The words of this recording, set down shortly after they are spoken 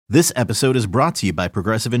This episode is brought to you by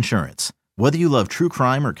Progressive Insurance. Whether you love true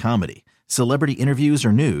crime or comedy, celebrity interviews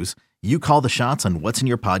or news, you call the shots on what's in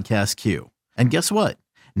your podcast queue. And guess what?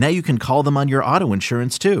 Now you can call them on your auto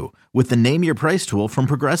insurance too with the Name Your Price tool from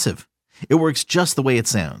Progressive. It works just the way it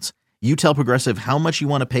sounds. You tell Progressive how much you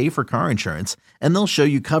want to pay for car insurance, and they'll show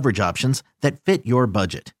you coverage options that fit your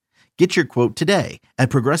budget. Get your quote today at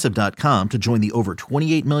Progressive.com to join the over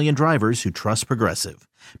 28 million drivers who trust Progressive.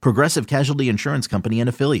 Progressive Casualty Insurance Company and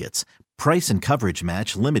Affiliates. Price and coverage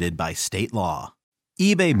match limited by state law.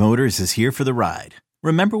 eBay Motors is here for the ride.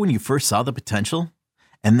 Remember when you first saw the potential?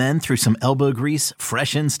 And then through some elbow grease,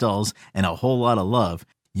 fresh installs, and a whole lot of love,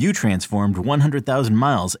 you transformed 100,000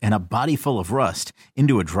 miles and a body full of rust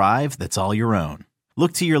into a drive that's all your own.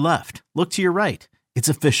 Look to your left. Look to your right. It's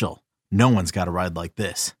official. No one's got a ride like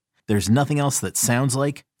this. There's nothing else that sounds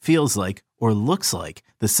like, feels like, or looks like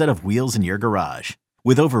the set of wheels in your garage.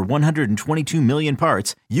 With over 122 million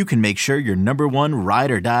parts, you can make sure your number one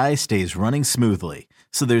ride or die stays running smoothly.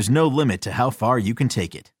 So there's no limit to how far you can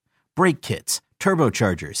take it. Brake kits,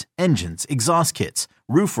 turbochargers, engines, exhaust kits,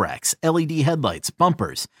 roof racks, LED headlights,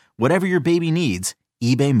 bumpers, whatever your baby needs,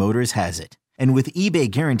 eBay Motors has it. And with eBay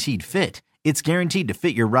Guaranteed Fit, it's guaranteed to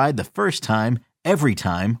fit your ride the first time, every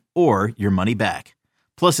time, or your money back.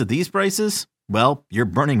 Plus, at these prices, well, you're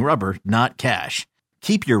burning rubber, not cash.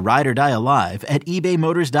 Keep your ride or die alive at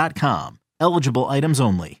ebaymotors.com. Eligible items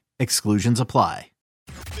only. Exclusions apply.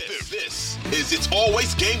 This is It's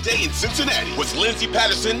Always Game Day in Cincinnati with Lindsey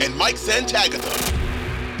Patterson and Mike Santagata.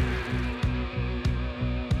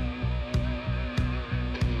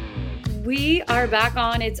 We are back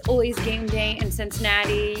on It's Always Game Day in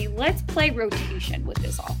Cincinnati. Let's play rotation with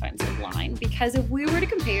this offensive line, because if we were to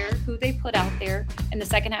compare who they put out there in the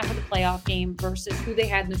second half of the playoff game versus who they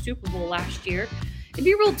had in the Super Bowl last year, it'd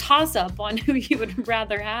be a real toss-up on who you would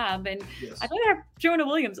rather have. And yes. I'd rather have Jonah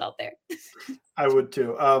Williams out there. I would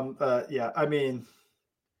too. I mean,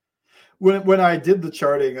 when I did the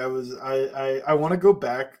charting, I want to go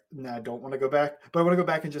back. No, I don't want to go back, but I want to go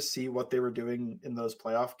back and just see what they were doing in those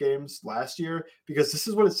playoff games last year, because this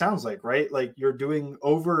is what it sounds like, right? Like you're doing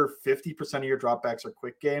over 50% of your dropbacks are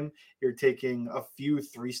quick game. You're taking a few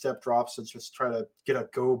 3-step drops to just try to get a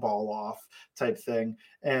go ball off type thing.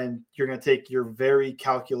 And you're going to take your very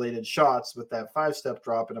calculated shots with that 5-step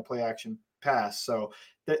drop and a play action pass. So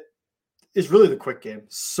that is really the quick game.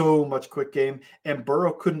 So much quick game. And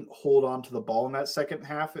Burrow couldn't hold on to the ball in that second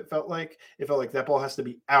half. It felt like that ball has to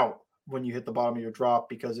be out when you hit the bottom of your drop,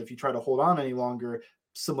 because if you try to hold on any longer,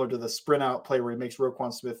 similar to the sprint out play where he makes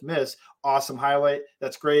Roquan Smith miss, awesome highlight.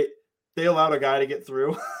 That's great. They allowed a guy to get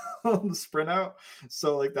through on the sprint out.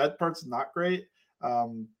 So like that part's not great.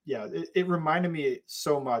 It reminded me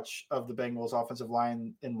so much of the Bengals offensive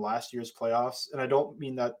line in last year's playoffs. And I don't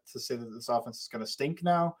mean that to say that this offense is going to stink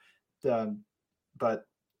now. But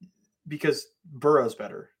because Burrow's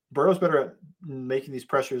better at making these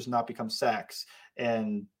pressures not become sacks.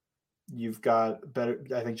 And you've got better.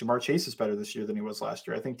 I think Jamar Chase is better this year than he was last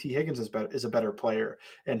year. I think T. Higgins is a better player,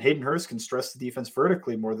 and Hayden Hurst can stress the defense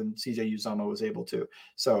vertically more than CJ Uzomah was able to.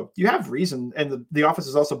 So you have reason. And the offense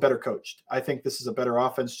is also better coached. I think this is a better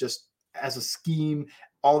offense just as a scheme,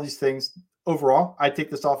 all these things. Overall, I take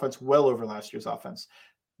this offense well over last year's offense.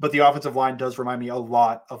 But the offensive line does remind me a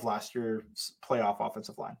lot of last year's playoff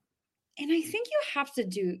offensive line. And I think you have to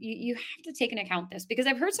take into account this, because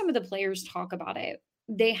I've heard some of the players talk about it.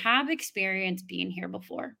 They have experience being here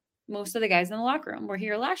before. Most of the guys in the locker room were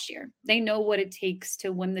here last year. They know what it takes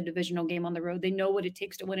to win the divisional game on the road. They know what it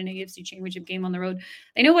takes to win an AFC championship game on the road.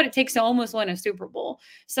 They know what it takes to almost win a Super Bowl.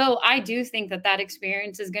 So I do think that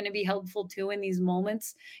experience is going to be helpful too in these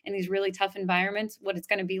moments, in these really tough environments, what it's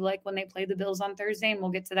going to be like when they play the Bills on Thursday. And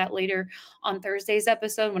we'll get to that later on Thursday's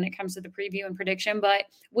episode when it comes to the preview and prediction. But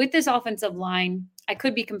with this offensive line, I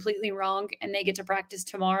could be completely wrong, and they get to practice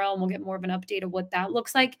tomorrow and we'll get more of an update of what that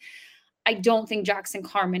looks like. I don't think Jackson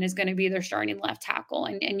Carman is going to be their starting left tackle.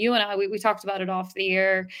 And you and I, we talked about it off the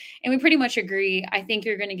air, and we pretty much agree. I think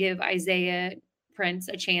you're going to give Isaiah Prince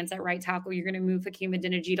a chance at right tackle. You're going to move Hakeem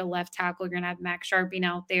Adeniji to left tackle. You're going to have Max Sharping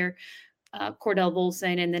out there, Cordell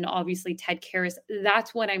Volson, and then obviously Ted Karras.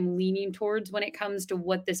 That's what I'm leaning towards when it comes to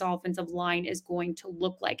what this offensive line is going to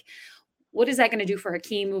look like. What is that going to do for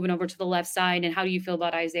Hakeem moving over to the left side? And how do you feel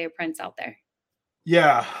about Isaiah Prince out there?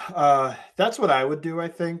 Yeah, that's what I would do, I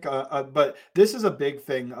think. But this is a big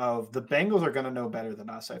thing of the Bengals are going to know better than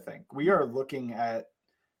us, I think. We are looking at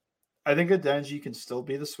 – I think Adeniji can still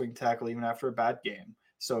be the swing tackle even after a bad game.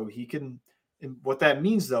 So he can And what that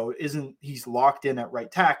means, though, isn't he's locked in at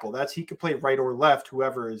right tackle. He could play right or left,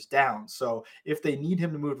 whoever is down. So if they need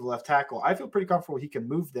him to move to left tackle, I feel pretty comfortable he can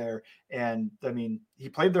move there. And I mean, he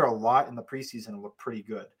played there a lot in the preseason and looked pretty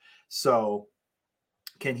good. So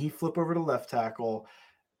can he flip over to left tackle?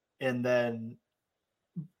 And then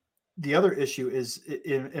the other issue is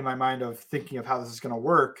in my mind of thinking of how this is going to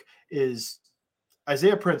work is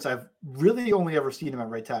Isaiah Prince. I've really only ever seen him at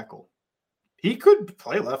right tackle. He could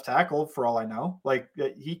play left tackle for all I know. Like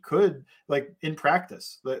he could, like in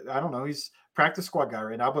practice. I don't know. He's practice squad guy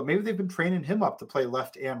right now, but maybe they've been training him up to play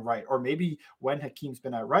left and right. Or maybe when Hakeem's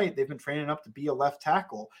been at right, they've been training up to be a left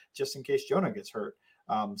tackle just in case Jonah gets hurt.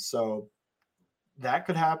 So that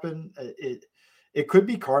could happen. It could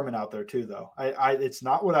be Carmen out there too, though. It's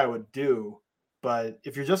not what I would do, but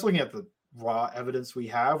if you're just looking at the raw evidence we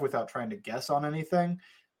have without trying to guess on anything,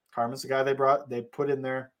 Carmen's the guy they put in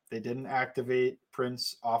there. They didn't activate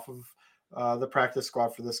Prince off of the practice squad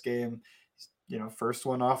for this game. First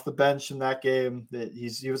one off the bench in that game.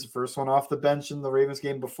 He was the first one off the bench in the Ravens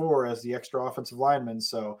game before as the extra offensive lineman.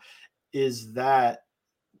 So could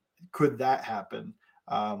that happen?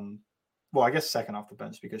 Well, I guess second off the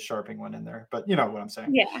bench because Sharping went in there, but you know what I'm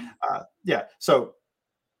saying? Yeah. So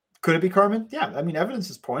could it be Carmen? Yeah. I mean,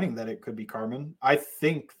 evidence is pointing that it could be Carmen. I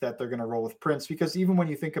think that they're going to roll with Prince because even when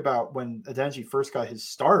you think about when Adeniji first got his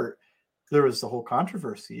start, there was the whole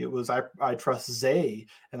controversy. It was, I trust Zay.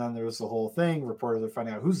 And then there was the whole thing. Reporters are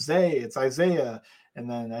finding out who's Zay. It's Isaiah. And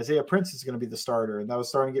then Isaiah Prince is going to be the starter. And that was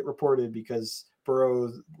starting to get reported because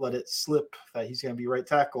Burrow let it slip that he's going to be right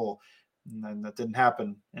tackle. And then that didn't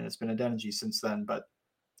happen. And it's been Adeniji since then. But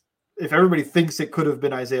if everybody thinks it could have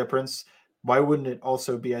been Isaiah Prince, why wouldn't it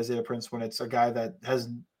also be Isaiah Prince when it's a guy that has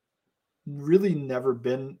really never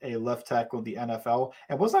been a left tackle in the NFL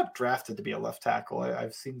and was not drafted to be a left tackle?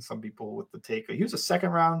 I've seen some people with the take. He was a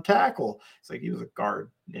second-round tackle. It's like he was a guard,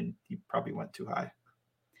 and he probably went too high.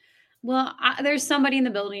 Well, there's somebody in the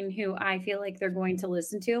building who I feel like they're going to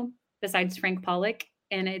listen to besides Frank Pollock,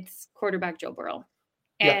 and it's quarterback Joe Burrow.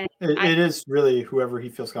 And it is really whoever he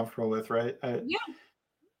feels comfortable with, right? Yeah.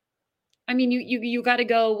 I mean, you got to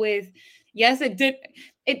go with, yes, it did.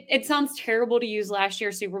 It sounds terrible to use last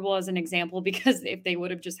year's Super Bowl as an example because if they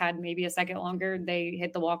would have just had maybe a second longer, they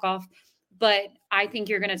hit the walk-off. But I think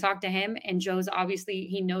you're going to talk to him, and Joe's obviously,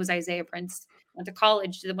 he knows Isaiah Prince. Went to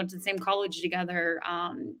college, went to the same college together.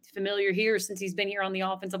 Familiar here since he's been here on the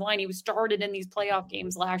offensive line. He was started in these playoff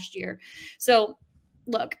games last year. So,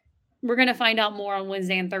 look, we're going to find out more on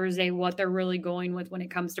Wednesday and Thursday what they're really going with when it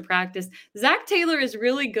comes to practice. Zach Taylor is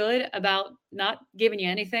really good about not giving you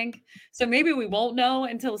anything. So maybe we won't know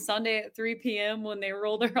until Sunday at 3 p.m. when they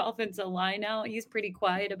roll their offensive line out. He's pretty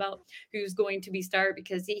quiet about who's going to be start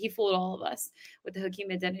because he fooled all of us with the Hakeem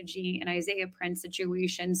Adeniji and Isaiah Prince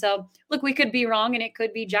situation. So look, we could be wrong, and it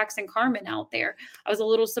could be Jackson Carman out there. I was a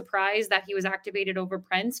little surprised that he was activated over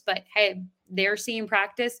Prince, but hey, they're seeing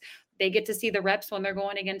practice. They get to see the reps when they're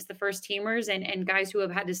going against the first teamers and guys who have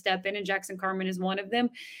had to step in, and Jackson Carman is one of them.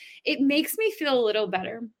 It makes me feel a little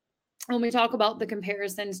better when we talk about the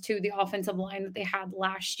comparisons to the offensive line that they had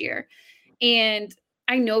last year. And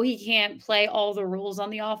I know he can't play all the roles on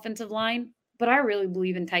the offensive line, but I really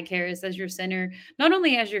believe in Ty Karras as your center, not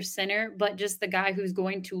only as your center, but just the guy who's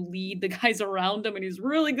going to lead the guys around him, and he's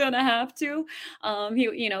really going to have to.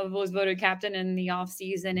 He, was voted captain in the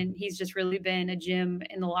offseason, and he's just really been a gem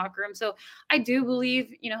in the locker room. So I do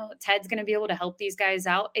believe, Ted's going to be able to help these guys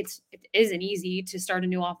out. It isn't easy to start a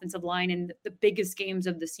new offensive line in the biggest games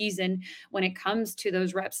of the season when it comes to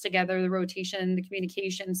those reps together, the rotation, the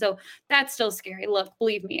communication. So that's still scary. Look,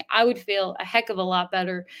 believe me, I would feel a heck of a lot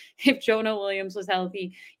better if Jonah Williams was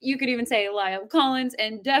healthy. You could even say Lyle Collins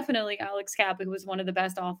and definitely Alex Kapp, who was one of the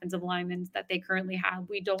best offensive linemen that they currently have.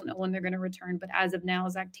 We don't know when they're going to return, but as of now,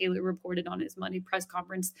 Zach Taylor reported on his Monday press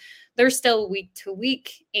conference, they're still week to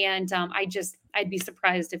week. And I'd be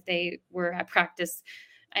surprised if they were at practice.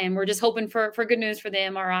 And we're just hoping for good news for the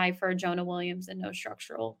MRI for Jonah Williams and no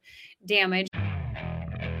structural damage.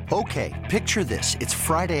 Okay, picture this. It's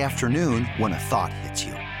Friday afternoon when a thought hits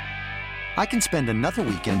you. I can spend another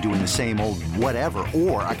weekend doing the same old whatever,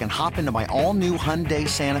 or I can hop into my all-new Hyundai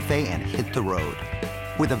Santa Fe and hit the road.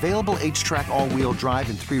 With available H-Track all-wheel drive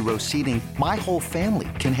and 3-row seating, my whole family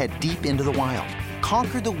can head deep into the wild.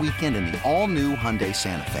 Conquer the weekend in the all-new Hyundai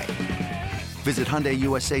Santa Fe. Visit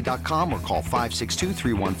HyundaiUSA.com or call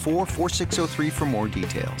 562-314-4603 for more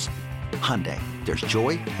details. Hyundai, there's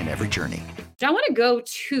joy in every journey. I want to go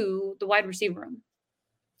to the wide receiver room.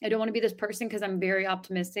 I don't want to be this person because I'm very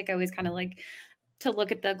optimistic. I always kind of like to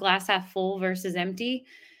look at the glass half full versus empty.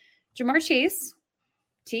 Jamar Chase,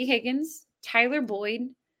 T. Higgins, Tyler Boyd.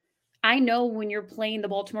 I know when you're playing the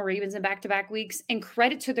Baltimore Ravens in back-to-back weeks, and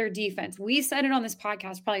credit to their defense. We said it on this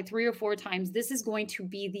podcast probably 3 or 4 times. This is going to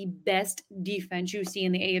be the best defense you see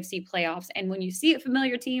in the AFC playoffs. And when you see a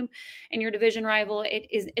familiar team and your division rival,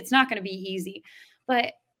 it's not going to be easy.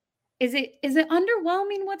 But is it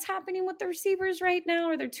underwhelming what's happening with the receivers right now?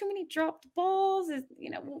 Are there too many dropped balls?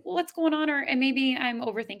 What's going on? And maybe I'm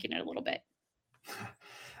overthinking it a little bit.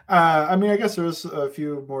 I mean, I guess there's a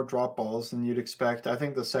few more drop balls than you'd expect. I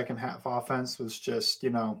think the second half offense was just,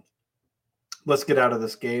 let's get out of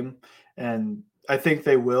this game. And I think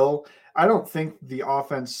they will. I don't think the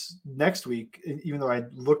offense next week, even though I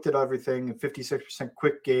looked at everything, 56%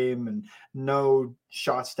 quick game and no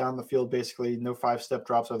shots down the field, basically no 5-step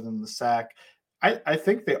drops other than the sack. I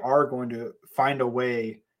think they are going to find a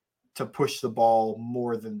way to push the ball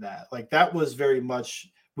more than that. Like that was very much,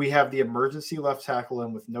 we have the emergency left tackle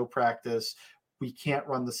in with no practice. We can't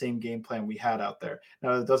run the same game plan we had out there.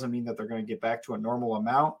 Now, that doesn't mean that they're going to get back to a normal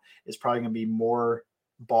amount. It's probably going to be more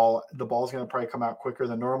ball. The ball's going to probably come out quicker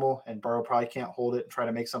than normal, and Burrow probably can't hold it and try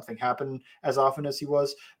to make something happen as often as he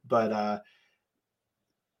was. But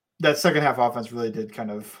that second half offense really did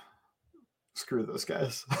kind of screw those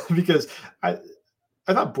guys because I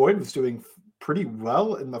thought Boyd was doing pretty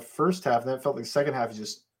well in the first half, and then it felt like the second half is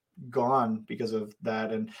just gone because of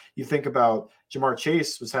that. And you think about Jamar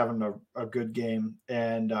Chase was having a good game,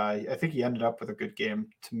 and I think he ended up with a good game.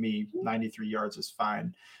 To me, 93 yards is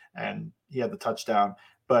fine, and he had the touchdown.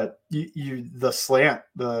 But the slant,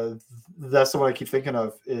 that's the one I keep thinking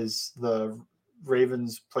of is the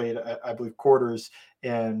Ravens played, I believe, quarters,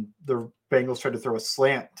 and the Bengals tried to throw a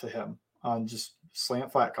slant to him on just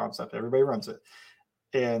slant flat concept. Everybody runs it.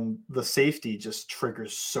 And the safety just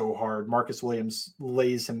triggers so hard. Marcus Williams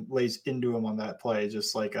lays into him on that play,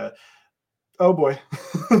 just like oh boy,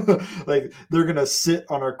 like they're gonna sit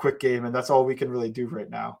on our quick game, and that's all we can really do right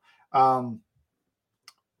now.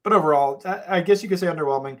 But overall, I guess you could say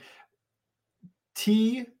underwhelming.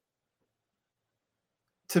 To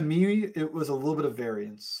me, it was a little bit of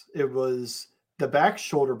variance. It was the back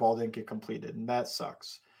shoulder ball didn't get completed, and that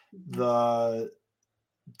sucks. The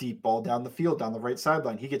deep ball down the field, down the right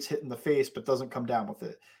sideline, he gets hit in the face, but doesn't come down with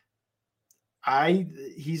it.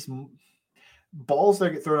 Balls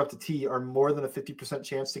that get thrown up to T are more than a 50%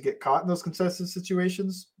 chance to get caught in those contested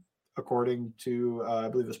situations. According to, I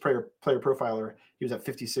believe his player profiler, he was at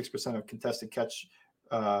 56% of contested catch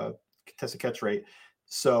rate.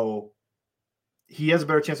 So he has a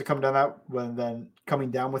better chance of coming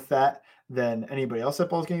down with that than anybody else that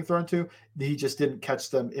ball's getting thrown to. He just didn't catch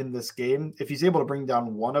them in this game. If he's able to bring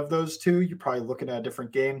down one of those two, you're probably looking at a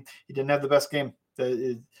different game. He didn't have the best game.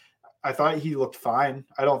 I thought he looked fine.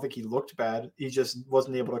 I don't think he looked bad. He just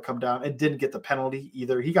wasn't able to come down and didn't get the penalty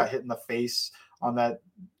either. He got hit in the face on that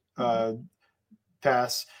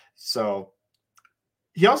pass. So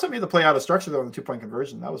he also made the play out of structure though on the 2-point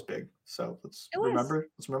conversion. That was big. So let's remember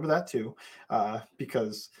that too,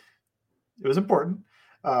 because it was important.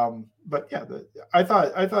 But yeah, I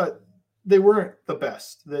thought they weren't the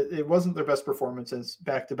best. It wasn't their best performance in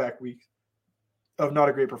back-to-back week of not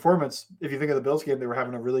a great performance. If you think of the Bills game, they were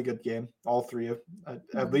having a really good game. All three of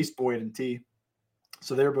at least Boyd and T.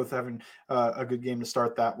 So they were both having a good game to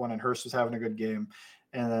start that one, and Hurst was having a good game.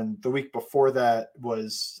 And then the week before that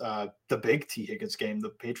was the big T. Higgins game, the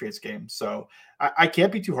Patriots game. So I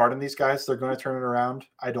can't be too hard on these guys. They're going to turn it around.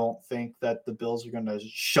 I don't think that the Bills are going to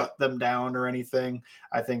shut them down or anything.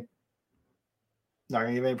 I think, not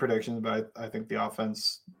going to give any predictions, but I think the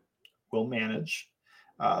offense will manage.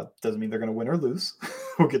 Doesn't mean they're going to win or lose.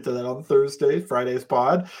 We'll get to that on Friday's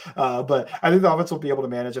pod. But I think the offense will be able to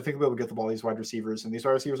manage. I think they'll be able to get the ball to these wide receivers. And these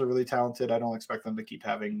wide receivers are really talented. I don't expect them to keep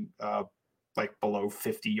having like below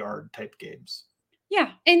 50-yard type games.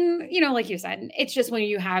 Yeah. And, like you said, it's just when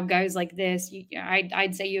you have guys like this,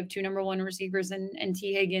 I'd say you have 2 number 1 receivers and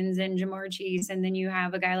T. Higgins and Jamar Chase. And then you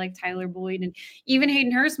have a guy like Tyler Boyd, and even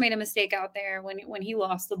Hayden Hurst made a mistake out there when he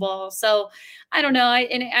lost the ball. So I don't know.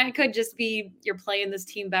 I could just be, you're playing this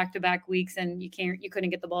team back-to-back weeks and you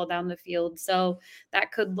couldn't get the ball down the field. So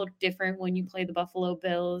that could look different when you play the Buffalo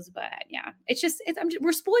Bills. But yeah,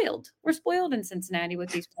 we're spoiled. We're spoiled in Cincinnati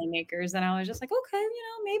with these playmakers. And I was just like, okay,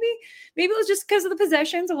 maybe it was just because of the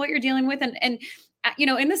possessions and what you're dealing with. And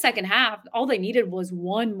in the second half, all they needed was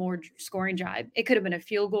one more scoring drive. It could have been a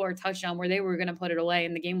field goal or touchdown where they were going to put it away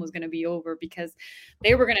and the game was going to be over, because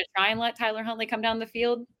they were going to try and let Tyler Huntley come down the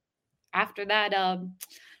field. After that,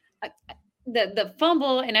 the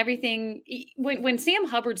fumble and everything, when Sam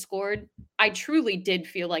Hubbard scored, I truly did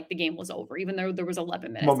feel like the game was over, even though there was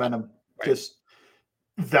 11 minutes momentum. Just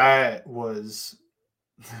that was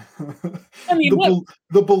I mean,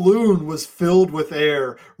 the balloon was filled with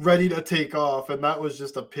air, ready to take off, and that was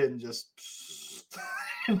just a pin. Just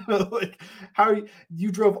like how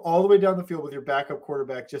you drove all the way down the field with your backup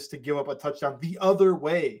quarterback just to give up a touchdown the other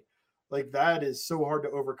way. Like that is so hard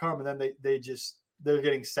to overcome. And then they're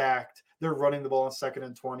getting sacked. They're running the ball on 2nd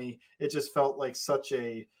and 20. It just felt like such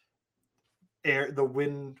the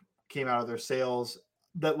wind came out of their sails.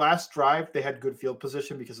 That last drive, they had good field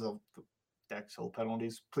position because of the Dax Hill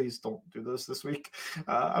penalties. Please don't do this week.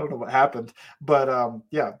 I don't know what happened, but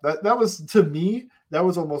that was, to me, that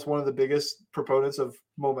was almost one of the biggest proponents of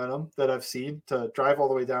momentum that I've seen, to drive all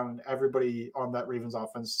the way down. And everybody on that Ravens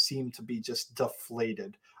offense seemed to be just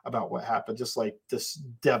deflated about what happened, just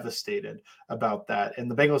devastated about that.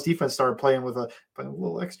 And the Bengals defense started playing with a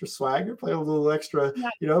little extra swagger, playing a little extra,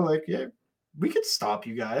 we could stop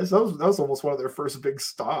you guys. That was almost one of their first big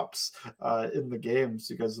stops in the games,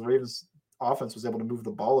 because the Ravens offense was able to move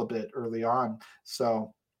the ball a bit early on.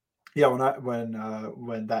 So yeah, when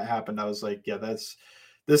that happened, I was like, yeah, this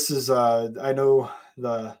is I know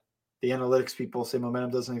the analytics people say momentum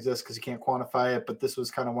doesn't exist because you can't quantify it, but this was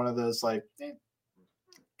kind of one of those like,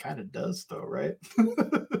 kind of does though, right?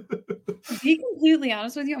 To be completely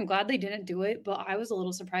honest with you, I'm glad they didn't do it, but I was a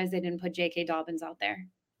little surprised they didn't put J.K. Dobbins out there.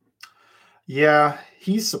 Yeah,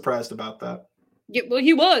 he's surprised about that. Yeah, well,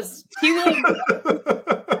 he was. He did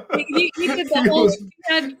the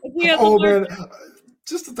whole. Man,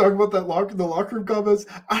 just to talk about that the locker room comments,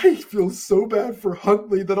 I feel so bad for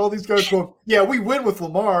Huntley that all these guys go, yeah, we win with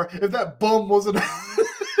Lamar. If that bum wasn't,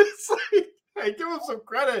 it's like, hey, give him some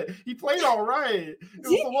credit. He played all right. It was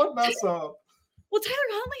the one mess up. Well, Tyler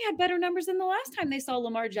Huntley had better numbers than the last time they saw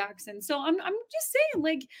Lamar Jackson. So I'm just saying,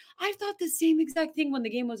 like, I thought the same exact thing when the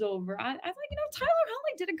game was over. I thought, Tyler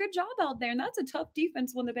Huntley did a good job out there, and that's a tough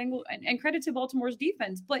defense when the Bengals, and credit to Baltimore's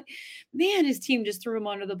defense. But man, his team just threw him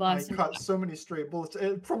under the bus. He caught so many straight bullets,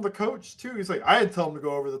 and from the coach too. He's like, I had to tell him to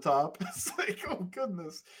go over the top. It's like, oh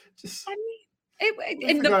goodness, just.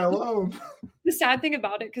 And the guy alone. The sad thing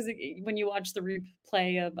about it, because when you watch the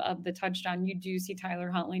replay of the touchdown, you do see Tyler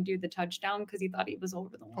Huntley do the touchdown because he thought he was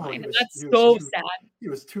over the line. And that's so sad. He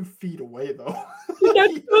was 2 feet away, though.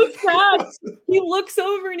 That's so sad. He looks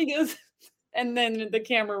over and he goes, and then the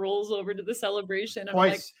camera rolls over to the celebration.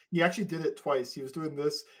 Twice. Like, he actually did it twice. He was doing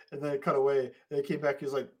this, and then it cut away. And it came back. He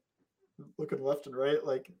was like looking left and right,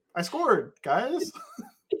 like, I scored, guys.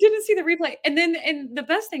 I didn't see the replay. And the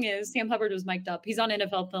best thing is Sam Hubbard was mic'd up. He's on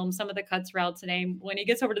NFL film. Some of the cuts were out today. When he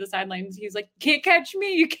gets over to the sidelines, he's like, can't catch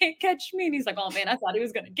me. You can't catch me. And he's like, oh man, I thought he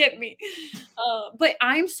was going to get me. But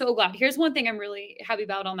I'm so glad. Here's one thing I'm really happy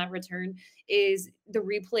about on that return is the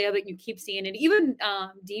replay of it. You keep seeing it. Even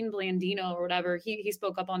Dean Blandino or whatever, he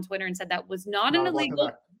spoke up on Twitter and said that was not an illegal.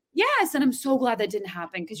 Yes. And I'm so glad that didn't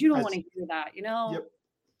happen because you don't want to hear that, Yep.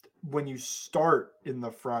 When you start in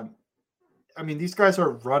the front, I mean, these guys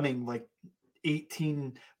are running like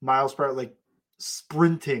 18 miles per hour, like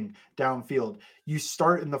sprinting downfield. You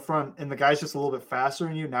start in the front and the guy's just a little bit faster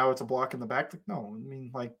than you. Now it's a block in the back. Like, no, I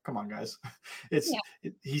mean, like, come on, guys.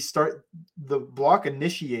 The block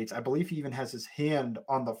initiates. I believe he even has his hand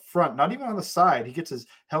on the front, not even on the side. He gets his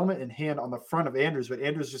helmet and hand on the front of Andrews, but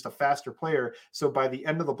Andrews is just a faster player. So by the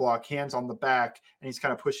end of the block, hands on the back, and he's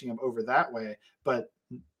kind of pushing him over that way, but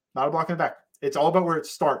not a block in the back. It's all about where it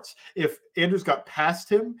starts. If Andrews got past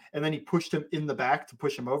him and then he pushed him in the back to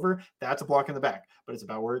push him over, that's a block in the back. But it's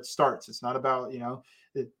about where it starts. It's not about,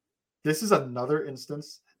 this is another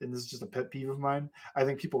instance, and this is just a pet peeve of mine. I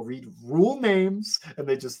think people read rule names and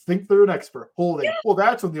they just think they're an expert. Holding, well,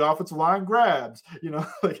 that's when the offensive line grabs,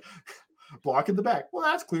 like block in the back. Well,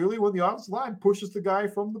 that's clearly when the offensive line pushes the guy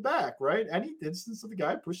from the back, right? Any instance of the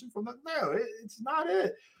guy pushing from the, no, it's not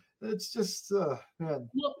it. It's just, man,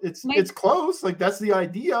 it's close. Like, that's the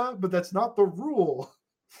idea, but that's not the rule.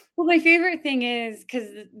 Well, my favorite thing is because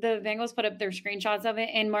the Bengals put up their screenshots of it,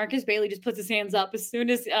 and Marcus Bailey just puts his hands up as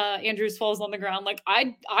soon as Andrews falls on the ground. Like,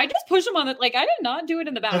 I just push him on it. Like, I did not do it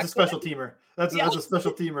in the back. That's a special teamer. That's a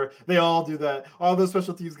special teamer. They all do that. All those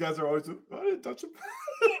special teams guys are always, I didn't touch him.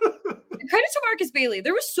 Credit to Marcus Bailey.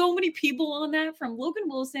 There were so many people on that, from Logan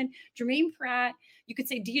Wilson, Jermaine Pratt. You could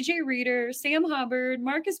say DJ Reader, Sam Hubbard,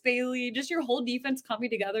 Marcus Bailey. Just your whole defense coming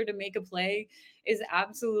together to make a play is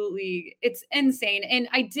absolutely, it's insane. And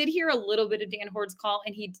I did hear a little bit of Dan Horde's call,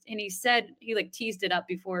 and he said, he like teased it up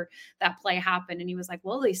before that play happened, and he was like,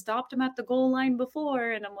 well, they stopped him at the goal line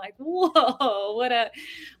before. And I'm like, whoa, what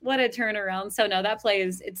a turnaround. So no, that play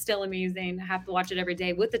it's still amazing. I have to watch it every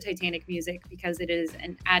day with the Titanic music because it is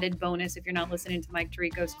an added bonus if you're not listening to Mike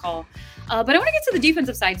Tirico's call. But I want to get to the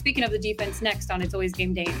defensive side. Speaking of the defense, next on It's Always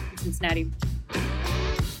Game Day in Cincinnati.